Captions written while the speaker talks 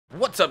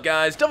What's up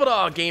guys,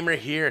 DevildogGamer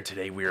here, and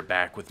today we are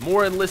back with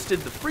more Enlisted,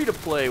 the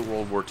free-to-play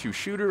World War II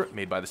shooter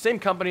made by the same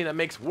company that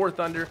makes War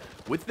Thunder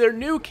with their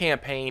new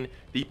campaign,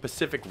 the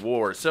Pacific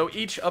War. So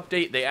each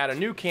update they add a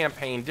new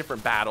campaign,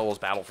 different battles,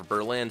 Battle for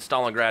Berlin,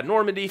 Stalingrad,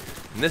 Normandy,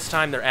 and this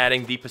time they're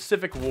adding the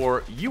Pacific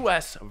War,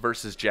 US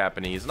versus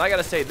Japanese. And I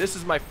gotta say, this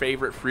is my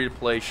favorite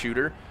free-to-play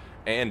shooter,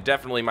 and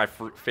definitely my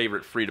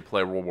favorite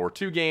free-to-play World War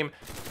II game,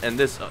 and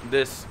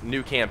this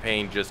new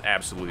campaign just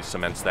absolutely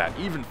cements that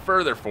even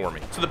further for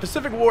me. So the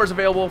Pacific War is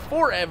available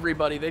for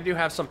everybody. They do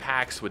have some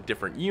packs with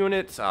different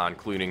units,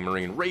 including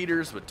Marine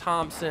Raiders with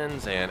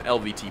Thompsons and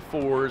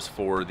LVT-4s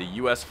for the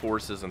US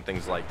forces and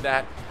things like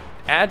that.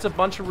 Adds a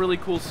bunch of really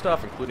cool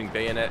stuff, including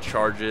bayonet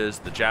charges.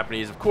 The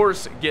Japanese, of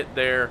course, get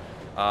their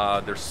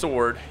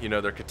sword, you know,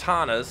 their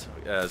katanas,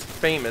 as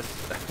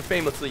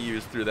famously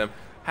used through them.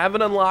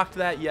 Haven't unlocked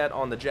that yet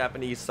on the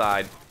Japanese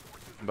side,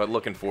 but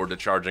looking forward to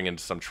charging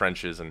into some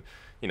trenches and,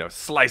 you know,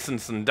 slicing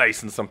and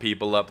dicing some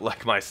people up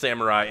like my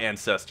samurai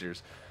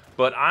ancestors.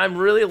 But I'm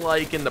really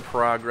liking the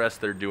progress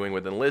they're doing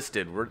with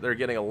Enlisted. They're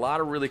getting a lot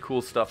of really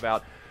cool stuff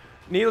out.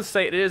 Needless to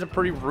say, it is a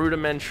pretty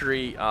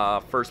rudimentary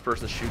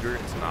first-person shooter.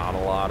 It's not a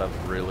lot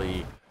of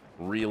really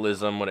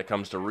realism when it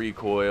comes to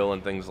recoil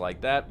and things like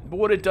that, but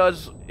what it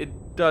does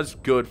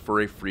good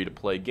for a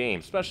free-to-play game,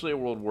 especially a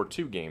World War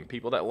II game.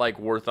 People that like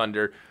War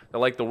Thunder, that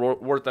like the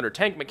War Thunder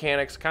tank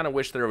mechanics, kind of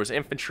wish there was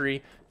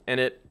infantry in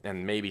it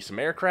and maybe some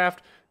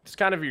aircraft. It's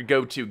kind of your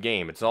go-to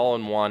game. It's all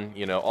in one,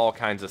 you know, all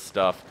kinds of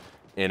stuff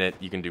in it.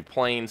 You can do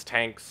planes,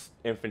 tanks,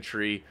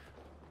 infantry.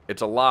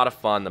 It's a lot of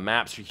fun. The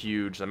maps are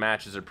huge. The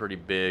matches are pretty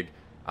big.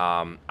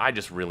 I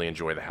just really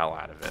enjoy the hell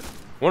out of it.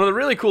 One of the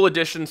really cool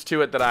additions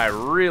to it that I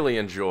really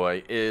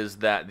enjoy is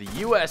that the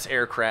US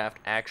aircraft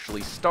actually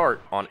start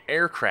on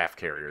aircraft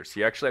carriers.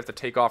 You actually have to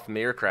take off from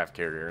the aircraft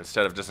carrier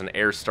instead of just an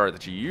air start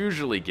that you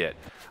usually get,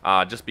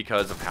 just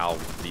because of how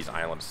these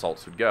island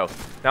assaults would go.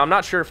 Now, I'm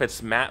not sure if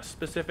it's map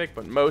specific,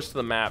 but most of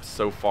the maps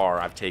so far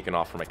I've taken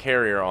off from a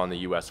carrier on the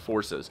US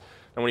forces.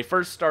 And when you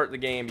first start the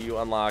game, you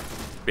unlock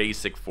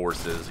basic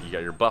forces. You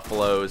got your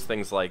buffaloes,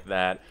 things like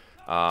that.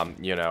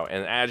 You know,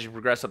 and as you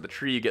progress up the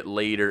tree, you get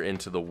later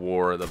into the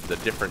war, the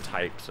different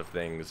types of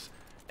things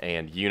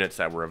and units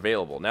that were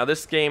available. Now,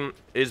 this game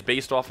is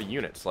based off of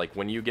units. Like,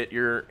 when you get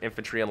your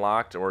infantry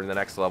unlocked or in the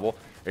next level,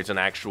 it's an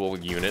actual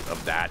unit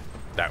of that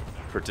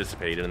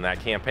participated in that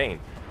campaign.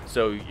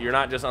 So you're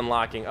not just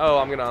unlocking, oh,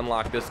 I'm going to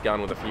unlock this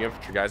gun with a few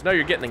infantry guys. No,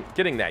 you're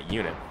getting that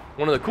unit.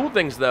 One of the cool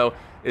things, though,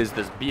 is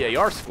this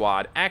BAR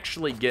squad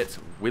actually gets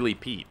Willie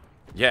Pete.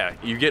 Yeah,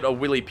 you get a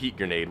Willie Pete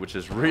grenade, which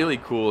is really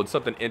cool. It's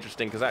something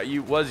interesting because that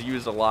was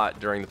used a lot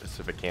during the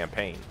Pacific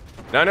campaign.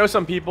 Now, I know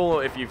some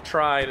people, if you've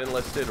tried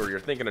Enlisted or you're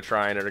thinking of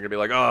trying it, are going to be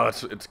like, oh,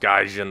 it's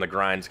Gaijin, the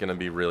grind's going to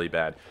be really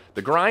bad.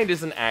 The grind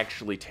isn't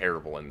actually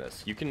terrible in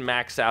this. You can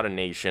max out a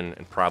nation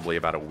in probably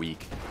about a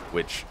week,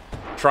 which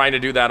trying to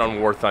do that on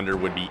War Thunder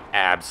would be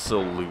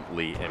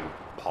absolutely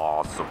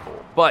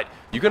impossible. But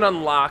you can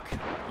unlock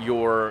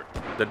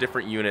the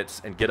different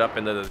units and get up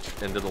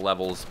into the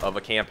levels of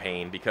a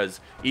campaign,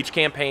 because each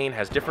campaign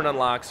has different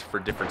unlocks for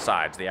different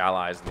sides, the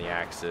Allies and the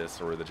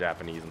Axis or the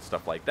Japanese and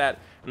stuff like that,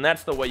 and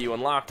that's the way you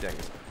unlock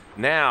things.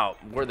 Now,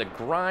 where the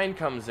grind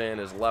comes in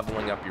is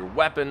leveling up your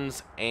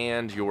weapons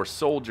and your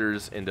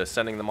soldiers into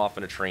sending them off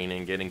into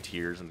training, getting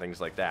tiers and things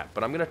like that.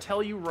 But I'm going to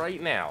tell you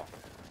right now,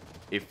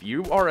 if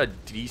you are a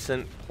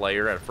decent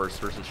player at a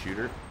first-person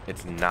shooter,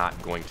 it's not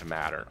going to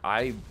matter.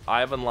 I've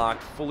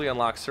fully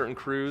unlocked certain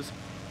crews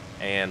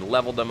and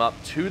leveled them up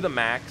to the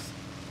max,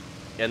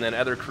 and then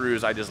other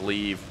crews I just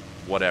leave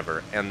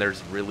whatever, and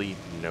there's really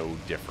no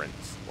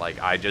difference.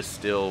 Like, I just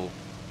still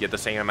get the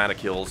same amount of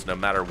kills no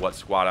matter what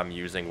squad I'm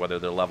using, whether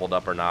they're leveled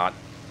up or not,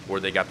 or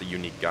they got the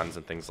unique guns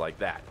and things like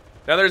that.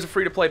 Now, there's a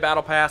free-to-play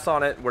battle pass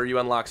on it where you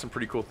unlock some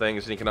pretty cool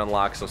things, and you can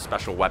unlock some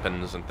special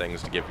weapons and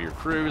things to give your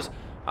crews.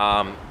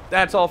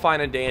 That's all fine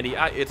and dandy.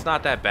 It's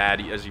not that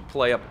bad. As you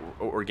play up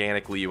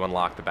organically, you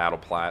unlock the battle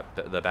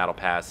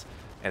pass,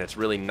 and it's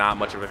really not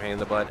much of a pain in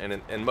the butt.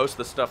 And most of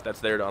the stuff that's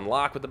there to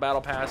unlock with the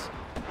battle pass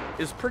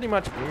is pretty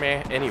much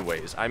meh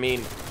anyways. I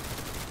mean,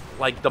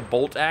 like, the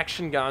bolt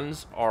action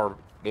guns are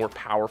more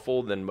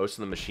powerful than most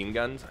of the machine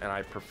guns, and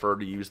I prefer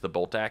to use the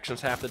bolt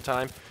actions half the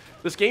time.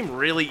 This game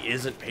really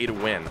isn't pay to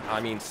win.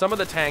 I mean, some of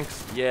the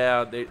tanks,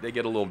 yeah, they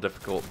get a little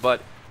difficult,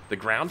 but the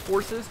ground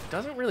forces, it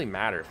doesn't really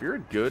matter. If you're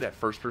good at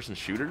first-person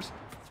shooters,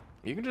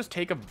 you can just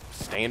take a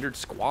standard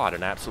squad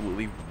and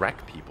absolutely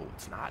wreck people.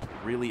 It's not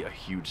really a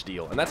huge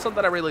deal, and that's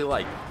something I really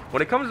like.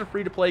 When it comes to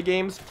free-to-play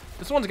games,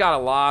 this one's got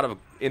a lot of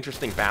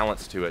interesting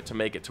balance to it to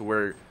make it to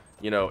where,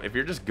 you know, if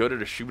you're just good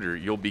at a shooter,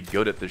 you'll be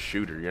good at the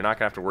shooter. You're not going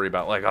to have to worry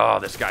about, like, oh,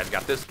 this guy's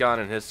got this gun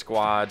and his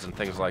squads and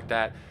things like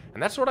that.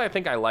 And that's what I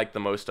think I like the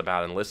most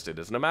about Enlisted,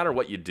 is no matter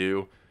what you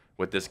do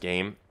with this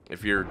game,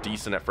 if you're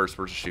decent at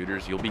first-person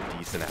shooters, you'll be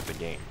decent at the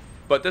game.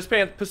 But this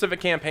Pacific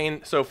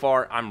campaign so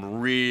far, I'm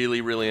really,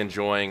 really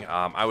enjoying.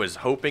 I was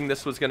hoping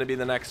this was going to be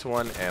the next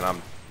one, and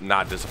I'm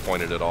not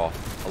disappointed at all.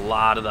 A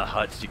lot of the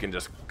huts you can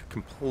just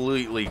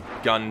completely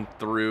gun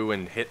through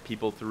and hit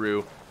people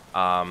through.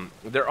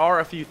 There are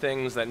a few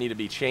things that need to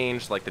be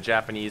changed, like the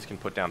Japanese can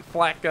put down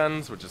flak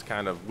guns, which is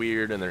kind of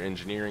weird in their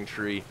engineering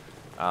tree.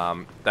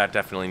 That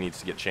definitely needs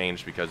to get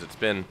changed because it's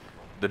been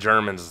the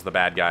Germans as the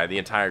bad guy the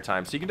entire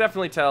time. So you can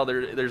definitely tell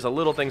there's a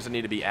little things that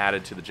need to be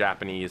added to the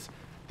Japanese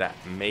that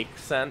make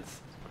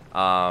sense.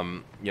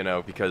 You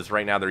know, because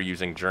right now they're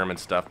using German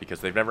stuff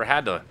because they've never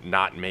had to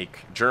not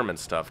make German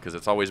stuff because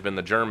it's always been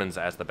the Germans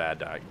as the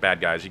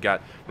bad guys. You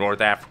got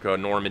North Africa,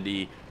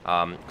 Normandy,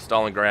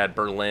 Stalingrad,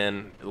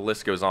 Berlin, the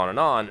list goes on and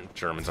on.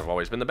 Germans have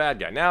always been the bad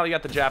guy. Now you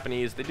got the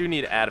Japanese. They do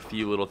need to add a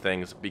few little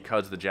things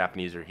because the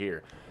Japanese are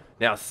here.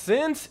 Now,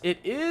 since it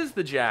is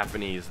the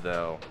Japanese,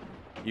 though,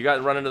 you got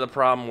to run into the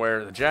problem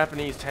where the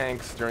Japanese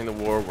tanks during the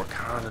war were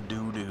kind of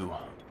doo-doo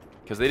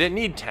because they didn't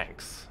need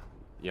tanks,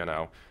 you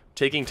know.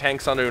 Taking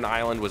tanks onto an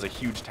island was a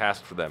huge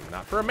task for them.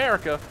 Not for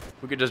America.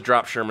 We could just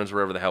drop Shermans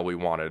wherever the hell we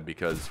wanted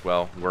because,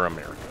 well, we're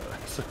America.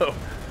 So,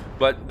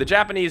 but the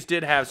Japanese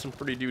did have some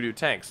pretty doo-doo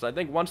tanks. So I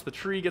think once the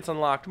tree gets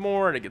unlocked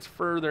more and it gets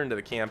further into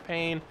the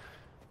campaign,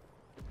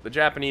 the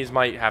Japanese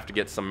might have to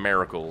get some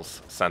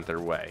miracles sent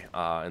their way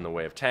in the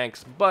way of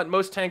tanks. But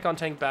most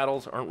tank-on-tank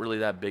battles aren't really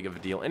that big of a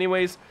deal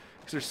anyways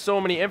because there's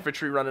so many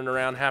infantry running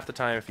around. Half the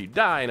time if you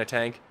die in a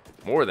tank,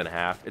 more than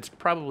half, it's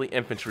probably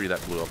infantry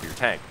that blew up your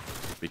tank.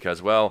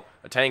 Because, well,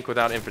 a tank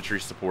without infantry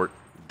support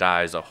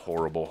dies a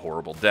horrible,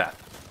 horrible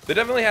death. They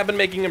definitely have been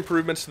making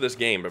improvements to this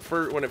game,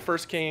 but when it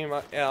first came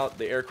out,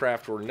 the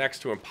aircraft were next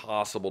to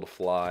impossible to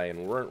fly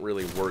and weren't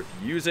really worth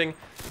using.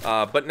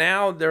 But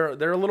now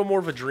they're a little more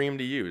of a dream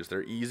to use.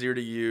 They're easier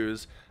to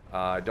use.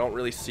 I don't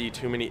really see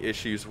too many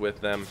issues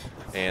with them,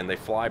 and they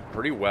fly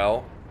pretty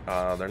well.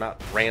 They're not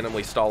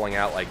randomly stalling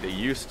out like they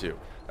used to.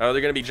 Are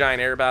there going to be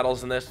giant air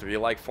battles in this? Do you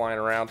like flying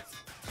around?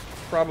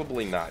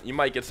 Probably not. You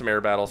might get some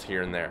air battles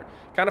here and there.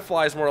 Kind of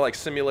flies more like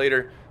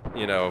simulator,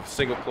 you know,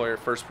 single player,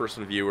 first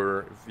person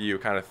view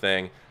kind of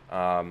thing.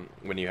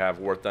 When you have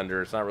War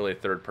Thunder, it's not really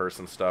third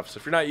person stuff. So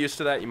if you're not used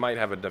to that, you might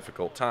have a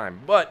difficult time.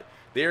 But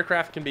the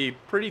aircraft can be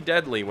pretty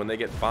deadly when they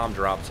get bomb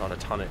drops on a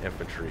ton of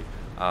infantry.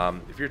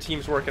 If your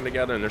team's working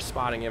together and they're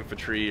spotting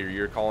infantry or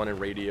you're calling in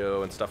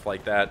radio and stuff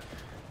like that,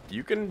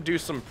 you can do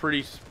some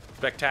pretty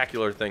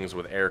spectacular things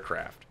with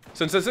aircraft.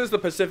 Since this is the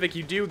Pacific,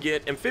 you do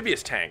get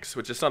amphibious tanks,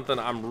 which is something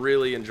I'm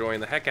really enjoying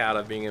the heck out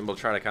of, being able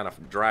to try to kind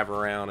of drive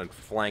around and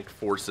flank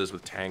forces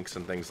with tanks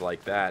and things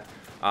like that.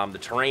 The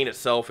terrain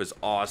itself is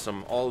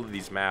awesome. All of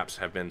these maps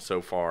have been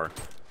so far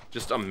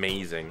just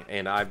amazing,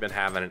 and I've been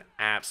having an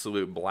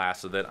absolute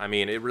blast with it. I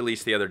mean, it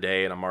released the other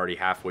day, and I'm already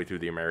halfway through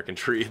the American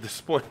tree at this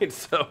point,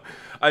 so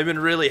I've been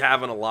really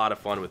having a lot of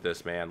fun with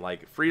this, man.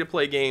 Like,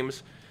 free-to-play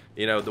games,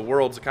 you know, the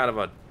world's kind of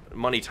a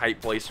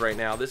money-tight place right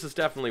now. This is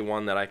definitely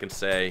one that I can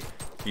say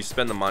you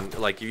spend the money,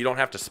 like, you don't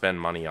have to spend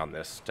money on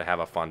this to have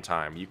a fun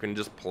time. You can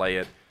just play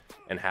it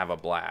and have a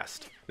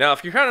blast. Now,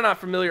 if you're kind of not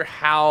familiar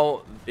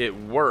how it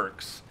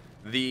works,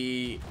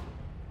 the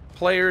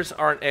players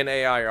and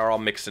AI are all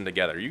mixed in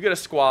together. You get a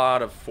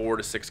squad of 4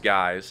 to 6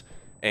 guys,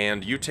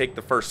 and you take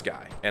the first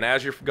guy. And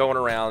as you're going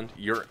around,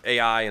 your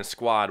AI and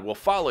squad will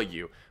follow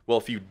you. Well,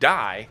 if you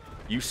die,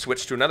 you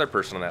switch to another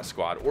person on that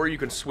squad, or you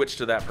can switch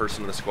to that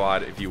person in the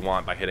squad if you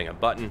want by hitting a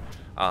button,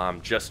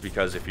 just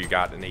because if you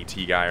got an AT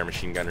guy or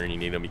machine gunner and you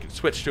need them, you can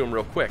switch to them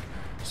real quick.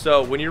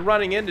 So when you're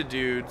running into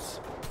dudes,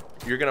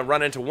 you're going to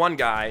run into one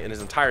guy and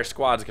his entire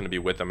squad's going to be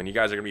with him, and you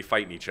guys are going to be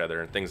fighting each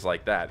other and things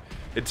like that.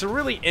 It's a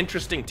really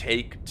interesting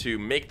take to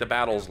make the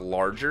battles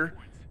larger,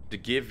 to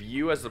give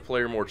you as the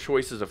player more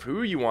choices of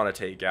who you want to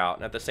take out,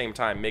 and at the same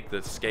time make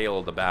the scale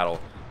of the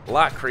battle a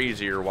lot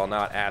crazier while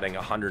not adding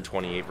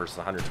 128 versus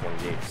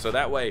 128. So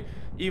that way,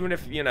 even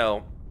if, you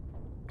know,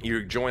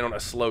 you join on a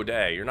slow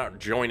day, you're not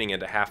joining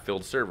into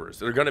half-filled servers.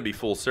 They're going to be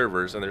full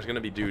servers, and there's going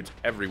to be dudes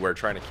everywhere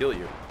trying to kill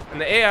you.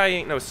 And the AI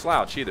ain't no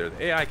slouch either.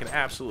 The AI can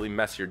absolutely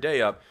mess your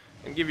day up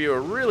and give you a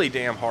really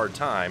damn hard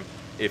time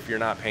if you're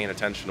not paying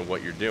attention to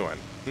what you're doing.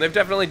 And they've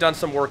definitely done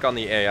some work on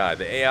the AI.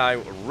 The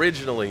AI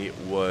originally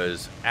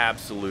was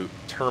absolute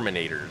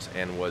terminators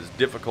and was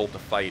difficult to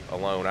fight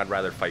alone. I'd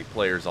rather fight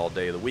players all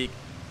day of the week.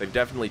 They've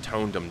definitely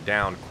toned them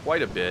down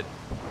quite a bit,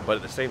 but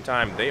at the same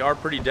time, they are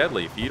pretty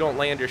deadly. If you don't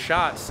land your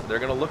shots, they're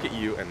going to look at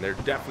you, and they're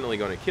definitely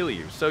going to kill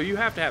you. So you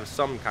have to have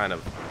some kind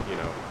of, you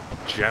know,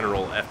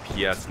 general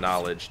FPS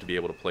knowledge to be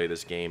able to play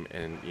this game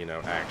and, you know,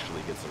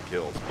 actually get some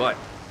kills. But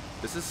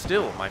this is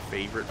still my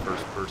favorite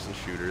first-person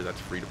shooter that's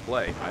free to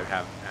play. I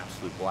have an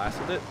absolute blast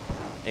with it,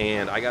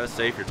 and I gotta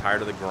say, if you're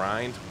tired of the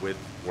grind with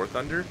War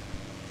Thunder,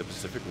 the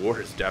Pacific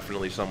War is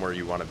definitely somewhere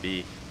you want to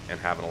be and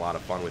having a lot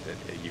of fun with it.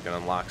 You can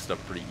unlock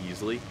stuff pretty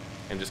easily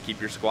and just keep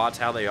your squads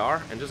how they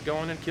are and just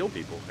go in and kill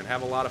people and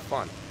have a lot of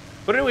fun.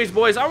 But anyways,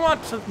 boys, I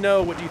want to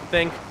know what you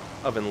think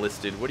of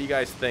Enlisted. What do you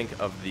guys think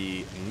of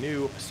the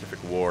new Pacific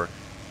War?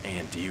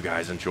 And do you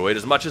guys enjoy it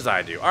as much as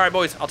I do? All right,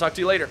 boys, I'll talk to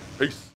you later. Peace.